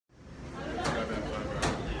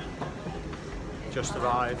just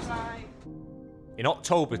arrived. In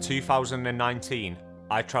October 2019,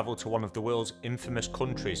 I travelled to one of the world's infamous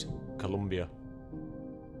countries, Colombia,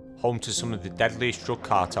 home to some of the deadliest drug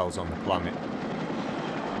cartels on the planet.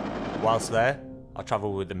 Whilst there, I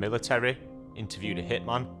travelled with the military, interviewed a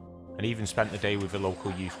hitman, and even spent the day with a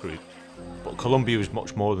local youth group. But Colombia was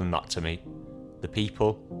much more than that to me. The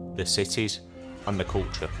people, the cities, and the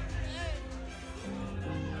culture.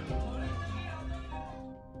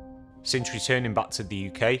 Since returning back to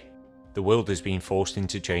the UK, the world has been forced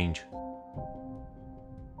into change.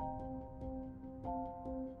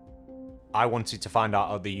 I wanted to find out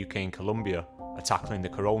how the UK and Colombia are tackling the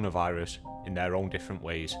coronavirus in their own different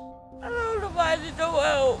ways. I don't know why they don't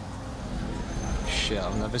help. Shit,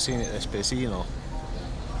 I've never seen it this busy, you know.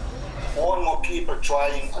 More and more people are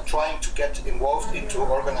trying to get involved into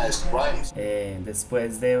organized crimes.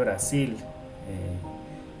 Después de Brasil,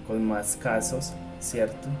 con más casos,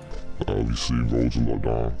 ¿cierto? Obviously, roads are locked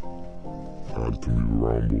down. Hard to move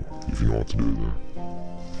around, but if you know what to do there,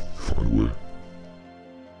 find a way.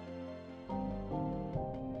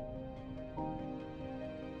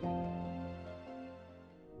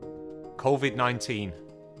 COVID-19,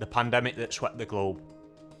 the pandemic that swept the globe.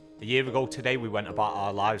 A year ago today we went about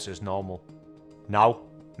our lives as normal. Now,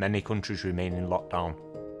 many countries remain in lockdown.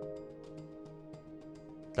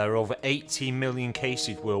 There are over 18 million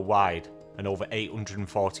cases worldwide and over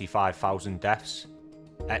 845,000 deaths.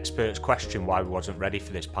 Experts question why we wasn't ready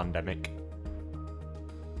for this pandemic.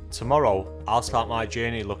 Tomorrow, I'll start my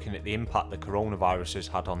journey looking at the impact the coronavirus has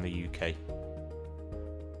had on the UK.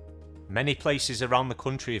 Many places around the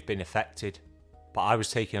country have been affected, but I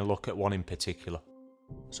was taking a look at one in particular.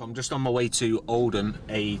 So I'm just on my way to Oldham,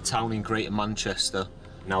 a town in Greater Manchester.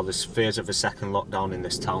 Now there's fears of a second lockdown in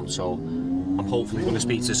this town, so I'm hopefully going to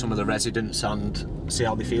speak to some of the residents and see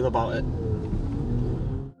how they feel about it.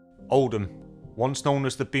 Oldham, once known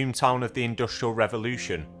as the boomtown of the Industrial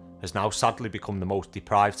Revolution, has now sadly become the most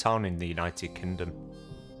deprived town in the United Kingdom.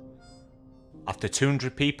 After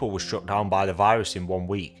 200 people were struck down by the virus in 1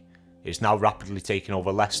 week, it's now rapidly taking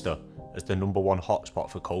over Leicester as the #1 hotspot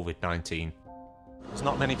for COVID-19. There's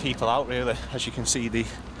not many people out really, as you can see the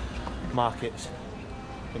market's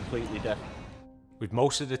completely dead. With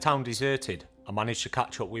most of the town deserted, I managed to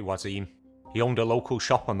catch up with Wasim. He owned a local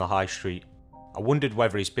shop on the high street. I wondered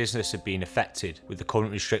whether his business had been affected with the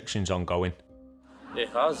current restrictions ongoing. It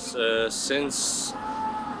has. Since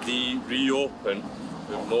the reopen,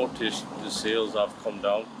 we've noticed the sales have come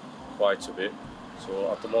down quite a bit.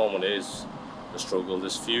 So at the moment it is a struggle.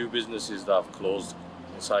 There's few businesses that have closed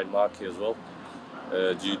inside market as well,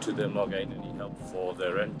 due to them not getting any help for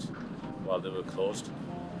their rent while they were closed.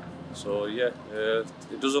 So yeah, the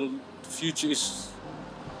future is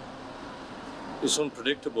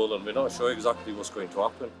unpredictable and we're not sure exactly what's going to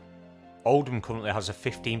happen. Oldham currently has a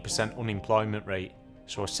 15% unemployment rate,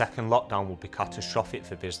 so a second lockdown would be catastrophic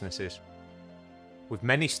for businesses. With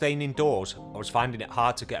many staying indoors, I was finding it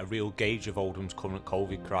hard to get a real gauge of Oldham's current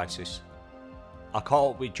COVID crisis. I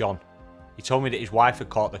caught up with John. He told me that his wife had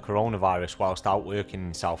caught the coronavirus whilst out working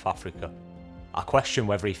in South Africa. I questioned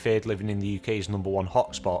whether he feared living in the UK's #1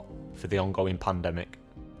 hotspot for the ongoing pandemic.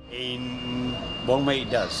 In one way it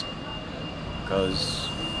does, because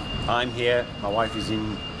I'm here, my wife is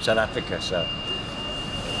in South Africa, so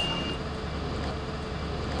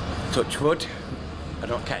touch wood, I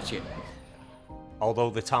don't catch it.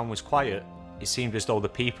 Although the town was quiet, it seemed as though the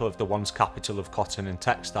people of the once capital of cotton and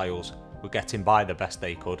textiles were getting by the best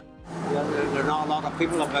they could. Yeah, there are not a lot of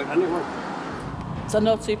people about anywhere. So I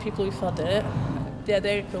know 2 people who've had it. Yeah,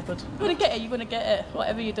 they're recovered. You're going to get it, you're going to get it,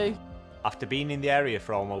 whatever you do. After being in the area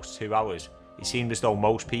for almost 2 hours, it seemed as though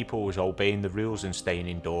most people was obeying the rules and staying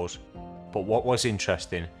indoors. But what was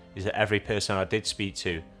interesting is that every person I did speak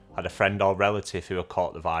to had a friend or relative who had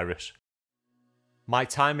caught the virus. My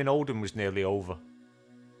time in Oldham was nearly over.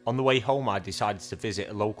 On the way home I decided to visit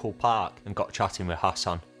a local park and got chatting with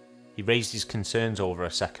Hassan. He raised his concerns over a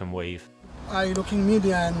second wave. I look in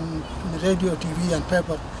media and in radio, TV and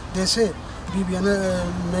paper. They say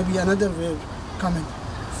maybe another wave coming.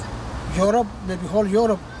 Europe, maybe whole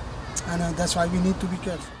Europe, and that's why we need to be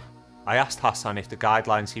careful. I asked Hassan if the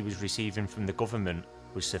guidelines he was receiving from the government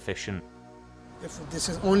was sufficient. If this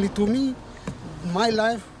is only to me, my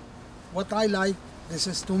life, what I like, this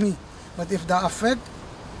is to me. But if the effect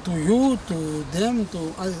to you, to them,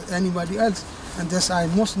 to anybody else, and this I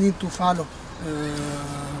must need to follow.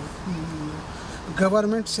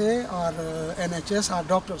 Government say, or NHS, or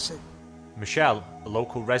doctors say. Michelle, a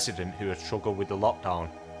local resident who had struggled with the lockdown,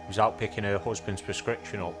 was out picking her husband's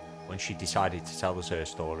prescription up when she decided to tell us her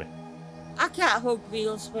story. I can't hug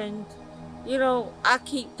Wheels when You know, I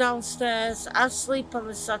keep downstairs, I sleep on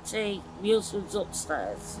the settee, my husband's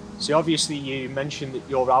upstairs. So obviously you mentioned that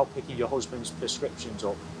you're out picking your husband's prescriptions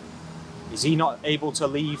up. Is he not able to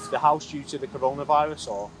leave the house due to the coronavirus,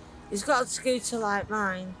 or? He's got a scooter like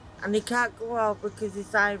mine and he can't go out because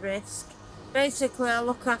he's high risk. Basically, I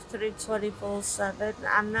look after him 24/7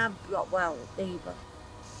 and I'm not well either.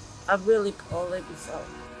 I'm really poorly myself.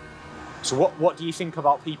 So what do you think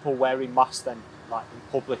about people wearing masks then, like in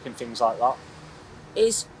public and things like that?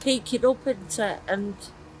 It's peaking up into it, and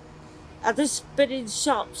I've just been in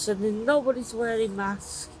shops and nobody's wearing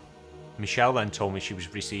masks. Michelle then told me she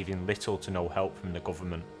was receiving little to no help from the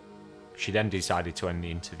government. She then decided to end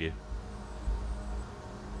the interview.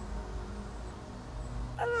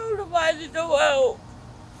 I don't know why they don't help.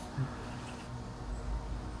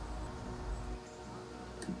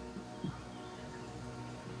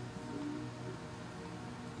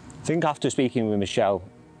 I think after speaking with Michelle,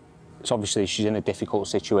 it's obviously she's in a difficult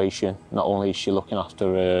situation. Not only is she looking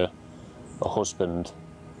after her husband,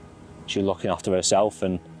 she's looking after herself,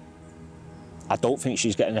 and I don't think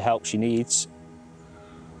she's getting the help she needs.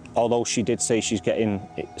 Although she did say she's getting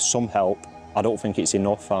some help, I don't think it's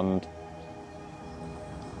enough, and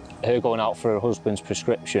her going out for her husband's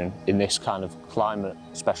prescription in this kind of climate,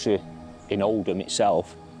 especially in Oldham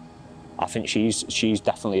itself, I think she's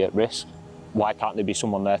definitely at risk. Why can't there be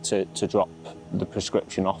someone there to drop the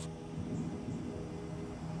prescription off?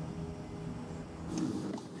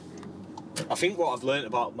 I think what I've learned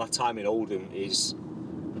about my time in Oldham is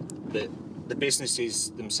that the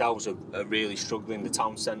businesses themselves are really struggling. The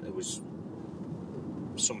town centre was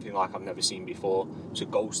something like I've never seen before. It's a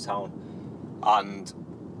ghost town. And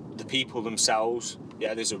the people themselves,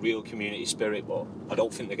 yeah, there's a real community spirit, but I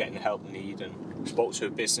don't think they're getting the help they need. And I spoke to a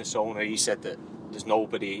business owner, he said that there's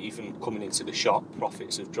nobody even coming into the shop,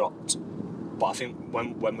 profits have dropped. But I think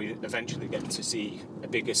when we eventually get to see a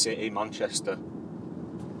bigger city, Manchester,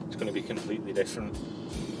 it's going to be completely different.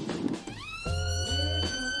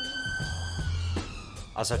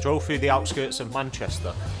 As I drove through the outskirts of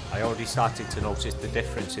Manchester, I already started to notice the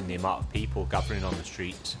difference in the amount of people gathering on the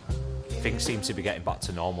streets. Things seem to be getting back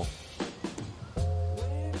to normal.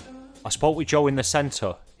 I spoke with Joe in the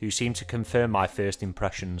centre, who seemed to confirm my first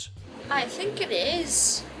impressions. I think it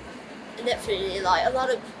is. Definitely, like, a lot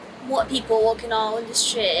of more people walking out on the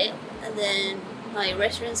street, and then like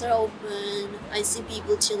restaurants are open. I see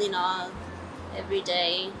people chilling out every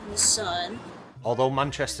day in the sun. Although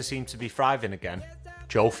Manchester seemed to be thriving again,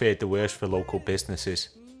 Joe feared the worst for local businesses.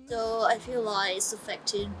 So I feel like it's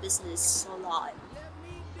affected business a lot.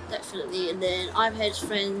 Definitely. And then I've had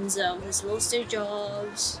friends who's lost their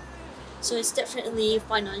jobs. So it's definitely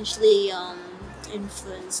financially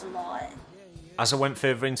influenced a lot. As I went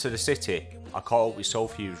further into the city, I caught up with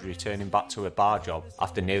Sophie, who was returning back to her bar job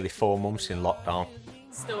after nearly 4 months in lockdown.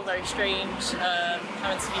 Still very strange,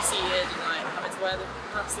 having to be seated and like having to wear the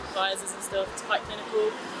plastic visors and stuff. It's quite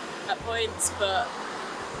clinical at points, but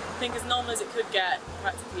I think as normal as it could get,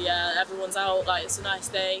 practically, yeah, everyone's out, like it's a nice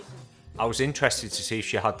day. I was interested to see if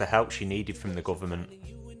she had the help she needed from the government.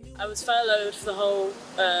 I was furloughed for the whole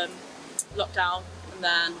lockdown, and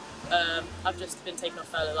then I've just been taken off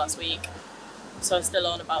furlough last week. So I'm still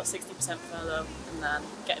on about 60% furlough, and then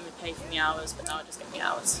getting me paid for my hours, but now I just get my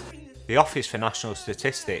hours. The Office for National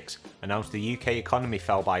Statistics announced the UK economy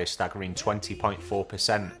fell by a staggering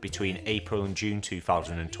 20.4% between April and June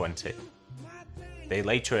 2020. They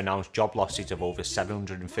later announced job losses of over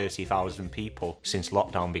 730,000 people since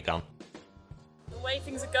lockdown began. The way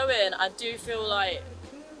things are going, I do feel like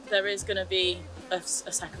there is going to be a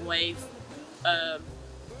second wave,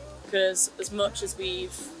 because as much as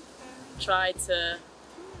we've tried to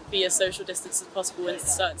be as social distance as possible in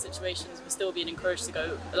certain situations, we're still being encouraged to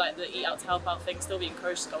go, like the eat out to help out thing, still being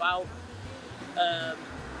encouraged to go out.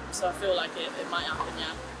 So I feel like it might happen,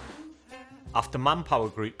 yeah. After Manpower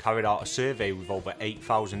Group carried out a survey with over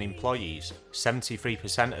 8,000 employees,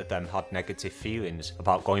 73% of them had negative feelings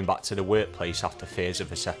about going back to the workplace after fears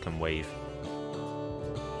of a second wave.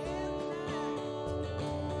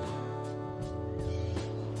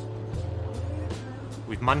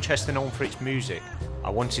 With Manchester known for its music, I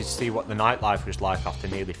wanted to see what the nightlife was like after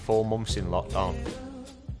nearly 4 months in lockdown.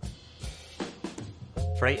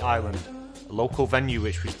 Freight Island, a local venue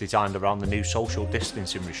which was designed around the new social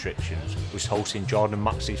distancing restrictions, was hosting Jordan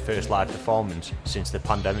Maxey's first live performance since the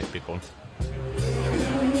pandemic begun.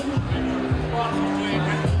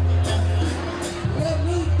 Let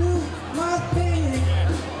me do my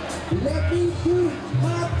thing. Let me do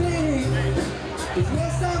my thing.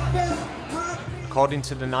 Yes, I felt. According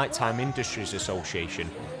to the Nighttime Industries Association,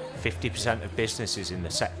 50% of businesses in the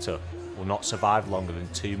sector will not survive longer than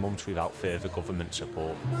 2 months without further government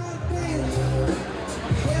support.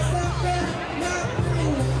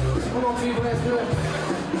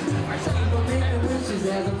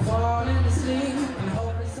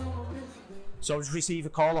 So I just received a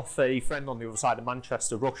call off a friend on the other side of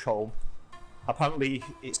Manchester, Rusholme. Apparently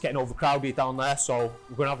it's getting overcrowded down there, so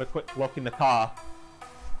we're going to have a quick look in the car,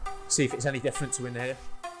 see if it's any different to in here.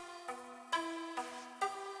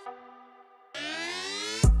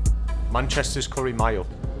 Manchester's Curry Mile,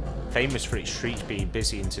 famous for its streets being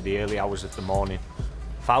busy into the early hours of the morning.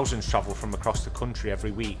 Thousands travel from across the country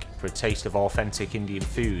every week for a taste of authentic Indian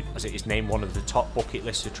food, as it is named one of the top bucket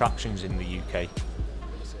list attractions in the UK.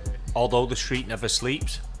 Although the street never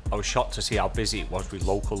sleeps, I was shocked to see how busy it was with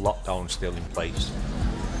local lockdowns still in place.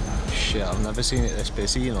 Shit, I've never seen it this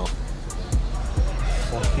busy, you know.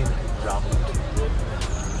 Fucking rammed.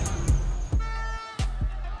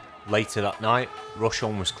 Later that night,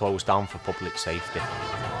 Rusholme was closed down for public safety.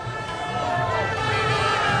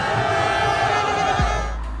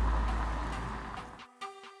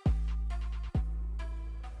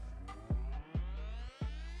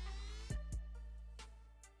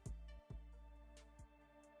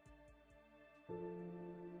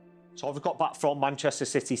 So I've got back from Manchester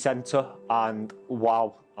city centre and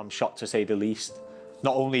wow, I'm shocked to say the least.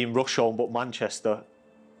 Not only in Rusholme but Manchester,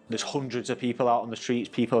 there's hundreds of people out on the streets,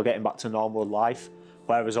 people are getting back to normal life,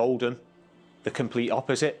 whereas Oldham, the complete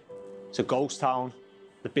opposite. It's a ghost town,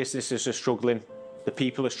 the businesses are struggling, the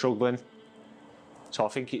people are struggling. So I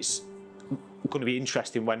think it's going to be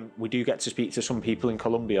interesting when we do get to speak to some people in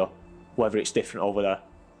Colombia, whether it's different over there.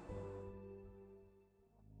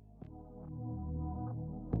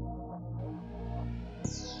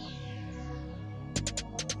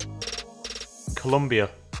 Colombia,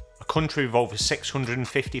 a country with over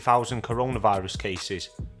 650,000 coronavirus cases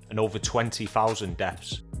and over 20,000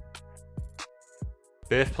 deaths.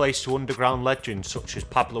 Birthplace to underground legends such as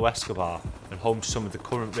Pablo Escobar and home to some of the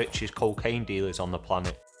current richest cocaine dealers on the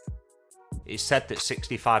planet. It is said that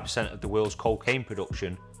 65% of the world's cocaine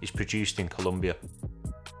production is produced in Colombia.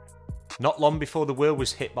 Not long before the world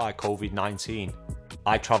was hit by COVID-19,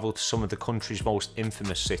 I travelled to some of the country's most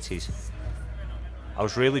infamous cities. I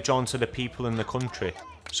was really drawn to the people in the country,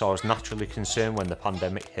 so I was naturally concerned when the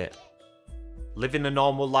pandemic hit. Living a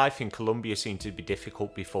normal life in Colombia seemed to be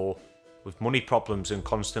difficult before, with money problems and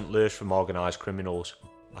constant lures from organised criminals.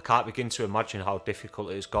 I can't begin to imagine how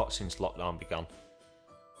difficult it has got since lockdown began.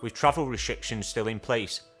 With travel restrictions still in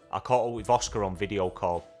place, I caught up with Oscar on video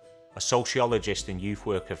call, a sociologist and youth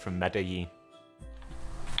worker from Medellin.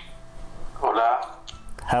 Hola.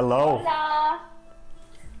 Hello. Hola.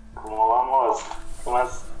 ¿Cómo vamos? ¿Cómo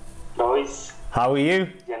más? Lois. How are you?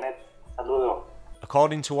 Janet, saludo.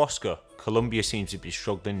 According to Oscar, Colombia seems to be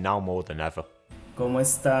struggling now more than ever. ¿Cómo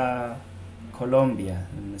está Colombia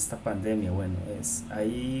en esta pandemia? Bueno,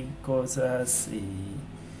 hay cosas y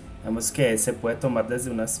digamos que se puede tomar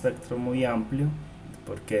desde un espectro muy amplio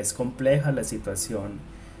porque es compleja la situación.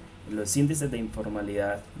 Los índices de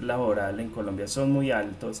informalidad laboral en Colombia son muy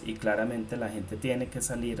altos y claramente la gente tiene que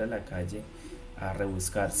salir a la calle a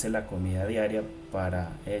rebuscarse la comida diaria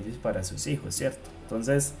para ellos y para sus hijos, ¿cierto?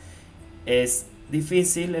 Entonces es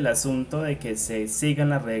difícil el asunto de que se sigan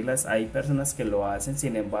las reglas. Hay personas que lo hacen,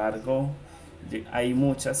 sin embargo hay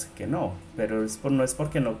muchas que no, pero no es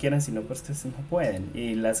porque no quieran, sino porque no pueden,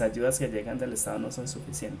 y las ayudas que llegan del Estado no son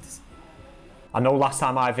suficientes. I know last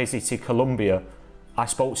time I visited Colombia, I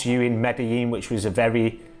spoke to you in Medellin, which was a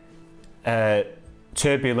very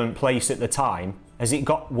turbulent place at the time. Has it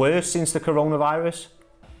got worse since the coronavirus?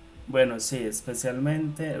 Bueno, sí,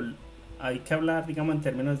 especialmente hay que hablar, digamos, en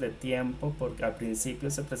términos de tiempo, porque al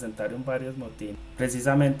principio se presentaron varios motines,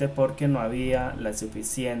 precisamente porque no había la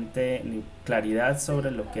suficiente claridad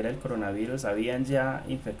sobre lo que era el coronavirus. Habían ya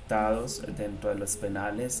infectados dentro de los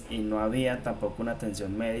penales y no había tampoco una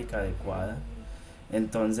atención médica adecuada.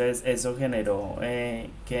 Entonces eso generó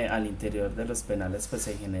que al interior de los penales pues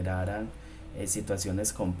se generaran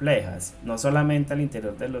situaciones complejas, no solamente al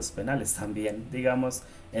interior de los penales, también digamos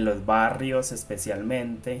en los barrios,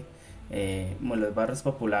 especialmente en los barrios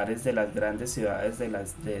populares de las grandes ciudades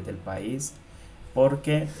del país,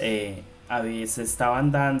 porque se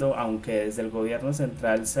estaban dando, aunque desde el gobierno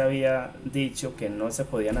central se había dicho que no se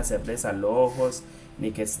podían hacer desalojos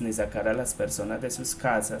ni sacar a las personas de sus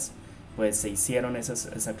casas, pues se hicieron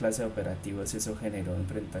esa clase de operativos y eso generó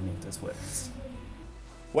enfrentamientos fuertes.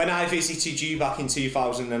 When I visited you back in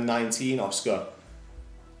 2019, Oscar,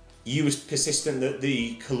 you was persistent that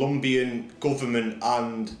the Colombian government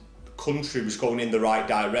and country was going in the right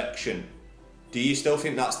direction. Do you still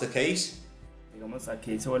think that's the case? Digamos,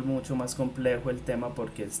 aquí se vuelve mucho más complejo el tema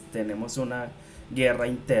porque tenemos una guerra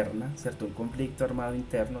interna, ¿cierto? Un conflicto armado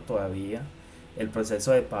interno todavía. El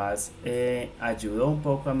proceso de paz ayudó un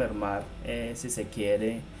poco a mermar, si se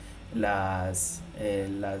quiere, las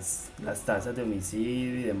tasas de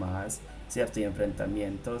homicidio y demás, ¿cierto? Y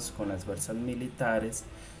enfrentamientos con las fuerzas militares,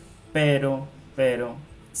 pero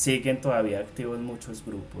siguen todavía activos muchos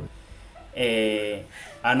grupos.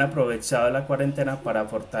 Han aprovechado la cuarentena para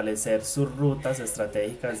fortalecer sus rutas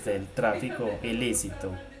estratégicas del tráfico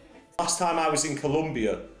ilícito. Last time I was in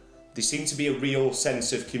Colombia, there seemed to be a real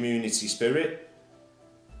sense of community spirit.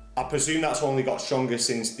 I presume that's only got stronger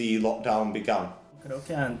since the lockdown began. Creo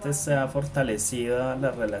que antes se ha fortalecido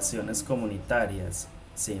las relaciones comunitarias,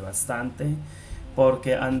 sí, bastante,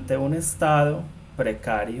 porque ante un estado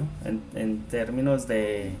precario en términos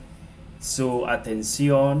de su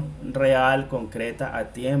atención real, concreta,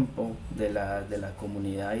 a tiempo de la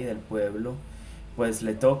comunidad y del pueblo, pues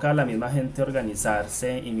le toca a la misma gente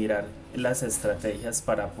organizarse y mirar las estrategias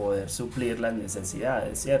para poder suplir las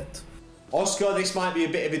necesidades, ¿cierto? Oscar, this might be a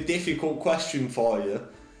bit of a difficult question for you.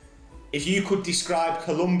 If you could describe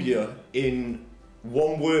Colombia in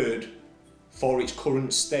one word for its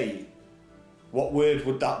current state, what word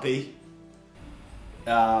would that be?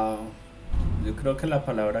 Yo creo que la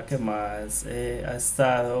palabra que más ha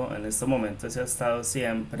estado en estos momentos y ha estado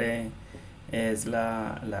siempre es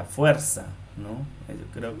la fuerza, ¿no? Yo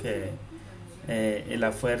creo que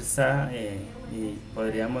la fuerza, y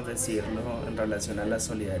podríamos decirlo en relación a la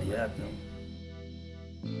solidaridad, ¿no?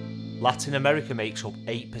 Latin America makes up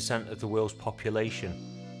 8% of the world's population,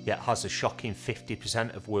 yet has a shocking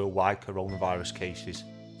 50% of worldwide coronavirus cases.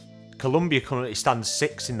 Colombia currently stands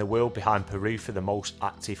 6th in the world behind Peru for the most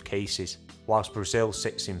active cases, whilst Brazil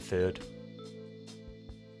sits in 3rd.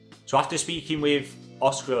 So after speaking with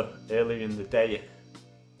Oscar earlier in the day,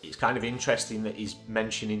 it's kind of interesting that he's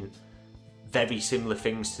mentioning very similar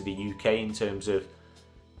things to the UK in terms of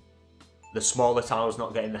the smaller towns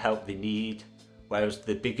not getting the help they need, whereas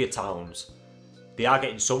the bigger towns, they are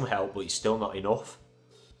getting some help, but it's still not enough.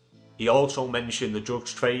 He also mentioned the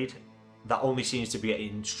drugs trade. That only seems to be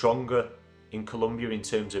getting stronger in Colombia in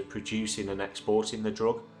terms of producing and exporting the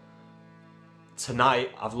drug.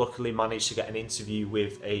 Tonight, I've luckily managed to get an interview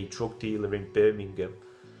with a drug dealer in Birmingham.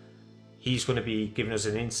 He's going to be giving us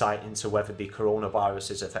an insight into whether the coronavirus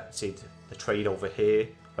has affected the trade over here,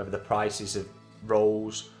 whether the prices have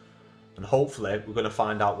rose, and hopefully we're going to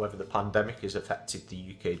find out whether the pandemic has affected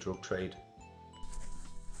the UK drug trade.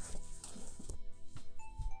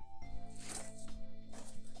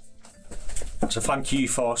 So thank you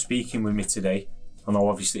for speaking with me today. I know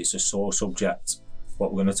obviously it's a sore subject,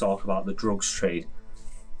 what we're going to talk about, the drugs trade.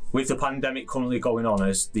 With the pandemic currently going on,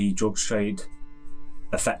 has the drugs trade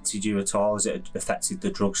affected you at all? Has it affected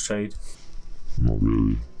the drugs trade? Not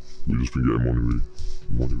really. We've just been getting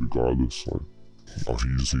money regardless. Like, I think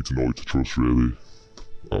you just need to know what to trust really.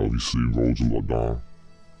 Obviously roads are locked down,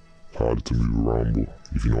 harder to move around,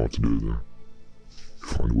 but if you know what to do then you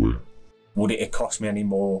find a way. Would it cost me any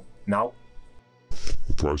more now?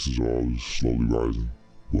 The prices are always slowly rising,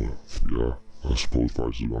 but yeah, I suppose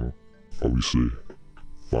prices are gone up. Obviously,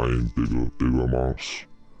 buying bigger amounts,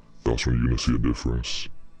 that's when you're gonna see a difference.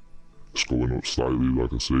 It's going up slightly,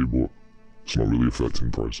 like I say, but it's not really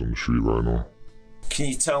affecting the price on the street right now. Can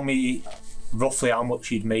you tell me roughly how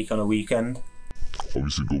much you'd make on a weekend?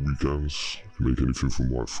 Obviously, good weekends, you can make anything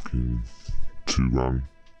from like fucking £2 grand.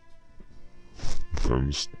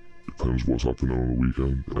 Depends what's happening on the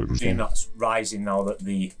weekend. I think that's rising now that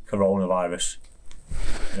the coronavirus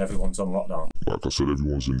and everyone's on lockdown. Like I said,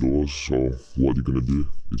 everyone's indoors, so what are you gonna do?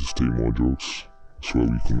 You just take more drugs. That's where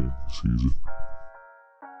we come in. It's easy.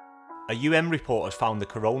 A UN report has found the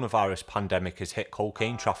coronavirus pandemic has hit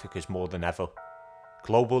cocaine traffickers more than ever.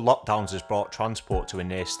 Global lockdowns has brought transport to a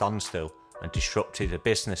near standstill and disrupted a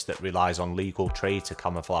business that relies on legal trade to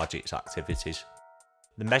camouflage its activities.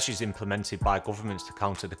 The measures implemented by governments to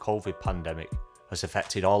counter the COVID pandemic has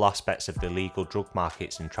affected all aspects of the legal drug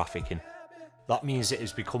markets and trafficking. That means it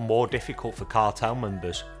has become more difficult for cartel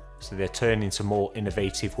members, so they're turning to more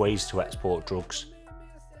innovative ways to export drugs.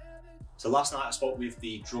 So last night I spoke with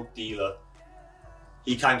the drug dealer.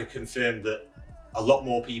 He kind of confirmed that a lot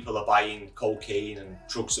more people are buying cocaine and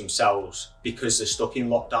drugs themselves because they're stuck in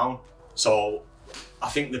lockdown. So I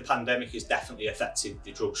think the pandemic has definitely affected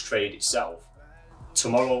the drugs trade itself.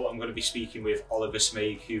 Tomorrow I'm going to be speaking with Oliver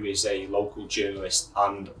Smeg, who is a local journalist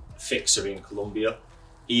and fixer in Colombia.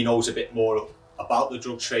 He knows a bit more about the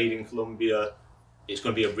drug trade in Colombia. It's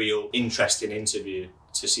going to be a real interesting interview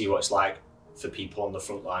to see what it's like for people on the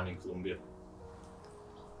front line in Colombia.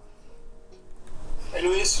 Hey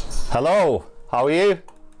Luis. Hello, How are you?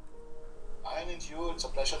 Fine, and you? It's a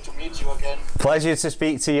pleasure to meet you again. Pleasure to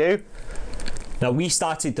speak to you. Now, we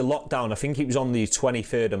started the lockdown, I think it was on the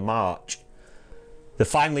 23rd of March. They're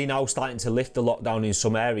finally now starting to lift the lockdown in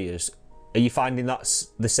some areas. Are you finding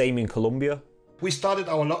that's the same in Colombia? We started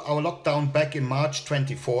our lockdown back in March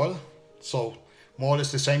 24, so more or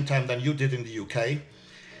less the same time than you did in the UK.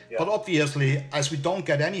 Yeah. But obviously, as we don't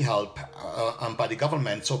get any help by the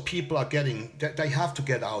government, so people are they have to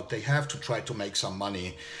get out, they have to try to make some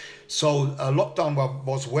money. So lockdown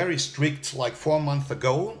was very strict like 4 months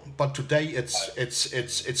ago, but today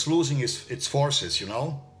it's losing its forces, you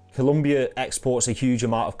know. Colombia exports a huge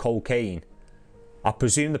amount of cocaine. I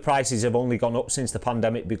presume the prices have only gone up since the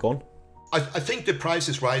pandemic begun. I think the price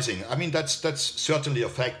is rising. I mean, that's certainly a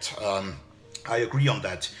fact. I agree on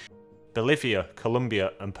that. Bolivia,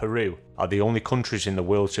 Colombia and Peru are the only countries in the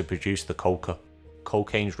world to produce the coca,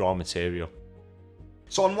 cocaine's raw material.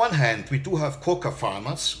 So on one hand, we do have coca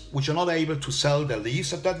farmers, which are not able to sell their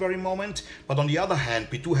leaves at that very moment. But on the other hand,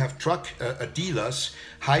 we do have drug dealers,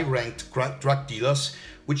 high-ranked drug dealers,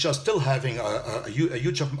 which are still having a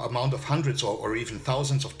huge amount of hundreds or even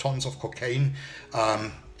thousands of tons of cocaine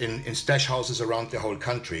in stash houses around the whole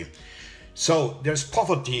country. So there's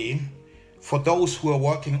poverty for those who are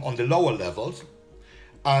working on the lower levels,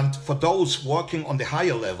 and for those working on the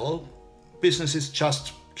higher level, businesses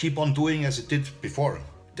just keep on doing as it did before.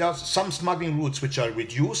 There are some smuggling routes which are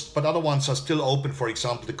reduced, but other ones are still open. For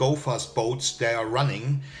example, the go-fast boats, they are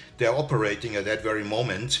running, they are operating at that very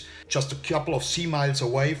moment. Just a couple of sea miles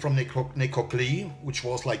away from Necoclí, which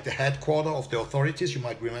was like the headquarters of the authorities, you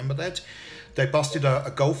might remember that. They busted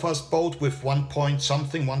a go-fast boat with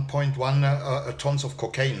 1.1 tons of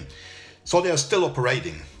cocaine. So they are still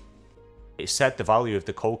operating. It's said the value of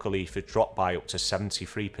the coca leaf had dropped by up to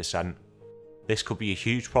 73%. This could be a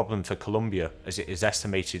huge problem for Colombia, as it is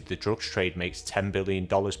estimated the drugs trade makes $10 billion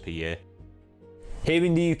per year. Here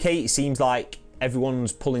in the UK, it seems like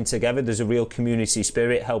everyone's pulling together. There's a real community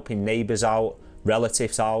spirit, helping neighbours out,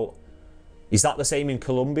 relatives out. Is that the same in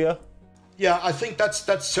Colombia? Yeah, I think that's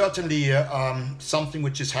certainly something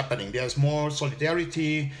which is happening. There's more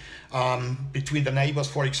solidarity between the neighbors,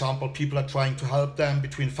 for example. People are trying to help them.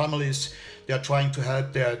 Between families, they are trying to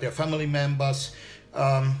help their family members.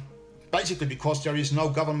 Basically because there is no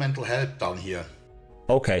governmental help down here.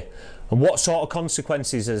 Okay, and what sort of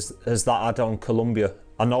consequences has that had on Colombia?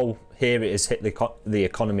 I know here it has hit the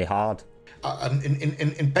economy hard.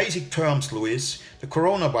 In basic terms, Luis, the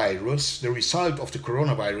coronavirus, the result of the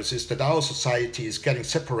coronavirus is that our society is getting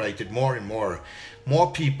separated more and more. More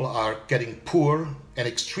people are getting poor and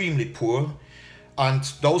extremely poor, and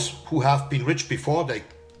those who have been rich before, they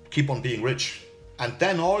keep on being rich. And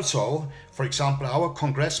then also, for example, our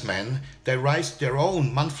congressmen, they raised their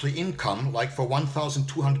own monthly income like for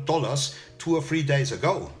 $1,200 2 or 3 days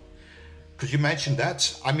ago. Could you imagine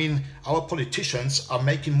that? I mean, our politicians are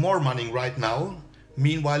making more money right now.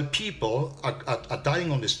 Meanwhile, people are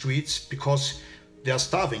dying on the streets because they are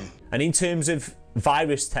starving. And in terms of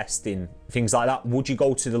virus testing, things like that, would you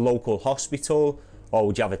go to the local hospital or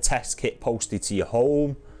would you have a test kit posted to your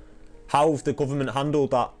home? How have the government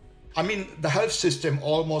handled that? I mean, the health system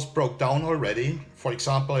almost broke down already. For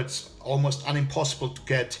example, it's almost impossible to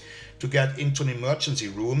get into an emergency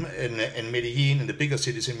room in Medellin, in the bigger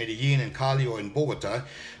cities in Medellin, in Cali or in Bogota.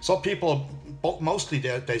 So people, mostly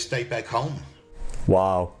they stay back home.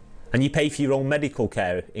 Wow. And you pay for your own medical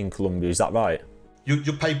care in Colombia, is that right?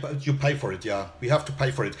 You pay for it, yeah. We have to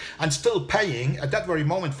pay for it. And still paying, at that very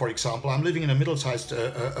moment, for example, I'm living in a middle-sized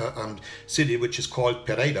city which is called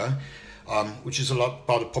Pereira, which is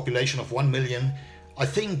about a population of 1 million. I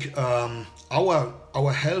think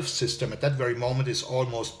our health system at that very moment is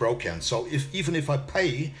almost broken. So even if I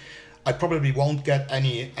pay, I probably won't get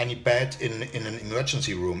any bed in an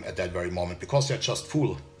emergency room at that very moment because they're just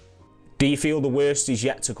full. Do you feel the worst is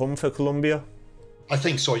yet to come for Colombia? I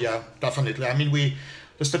think so, yeah, definitely. I mean,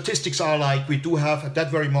 the statistics are like we do have at that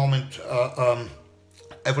very moment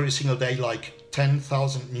every single day like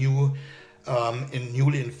 10,000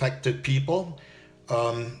 newly infected people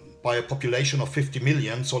by a population of 50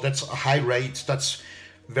 million. So that's a high rate. That's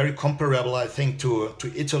very comparable, I think, to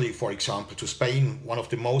Italy, for example, to Spain, one of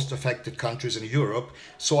the most affected countries in Europe.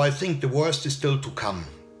 So I think the worst is still to come,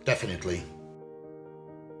 definitely.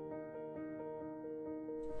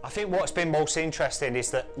 I think what's been most interesting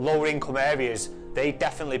is that lower income areas, they've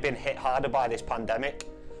definitely been hit harder by this pandemic.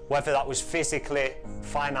 Whether that was physically,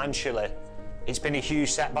 financially, it's been a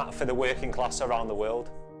huge setback for the working class around the world.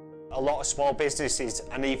 A lot of small businesses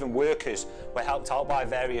and even workers were helped out by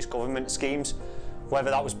various government schemes, whether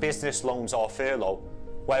that was business loans or furlough.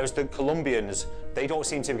 whereas the Colombians, they don't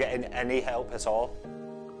seem to be getting any help at all.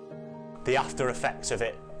 The after effects of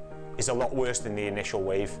it is a lot worse than the initial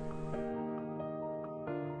wave.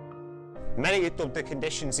 Many have dubbed the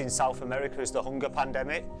conditions in South America as the hunger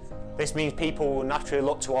pandemic. This means people will naturally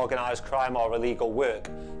look to organised crime or illegal work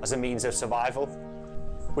as a means of survival.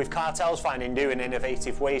 With cartels finding new and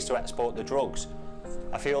innovative ways to export the drugs,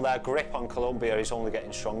 I feel their grip on Colombia is only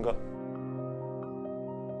getting stronger.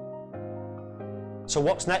 So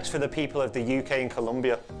what's next for the people of the UK and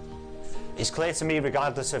Colombia? It's clear to me,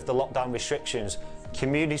 regardless of the lockdown restrictions,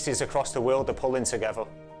 communities across the world are pulling together.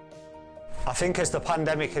 I think as the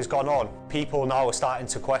pandemic has gone on, people now are starting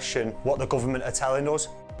to question what the government are telling us,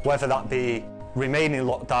 whether that be remain in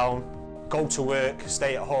lockdown, go to work,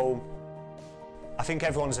 stay at home. I think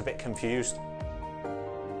everyone's a bit confused.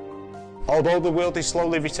 Although the world is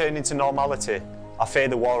slowly returning to normality, I fear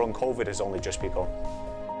the war on COVID has only just begun.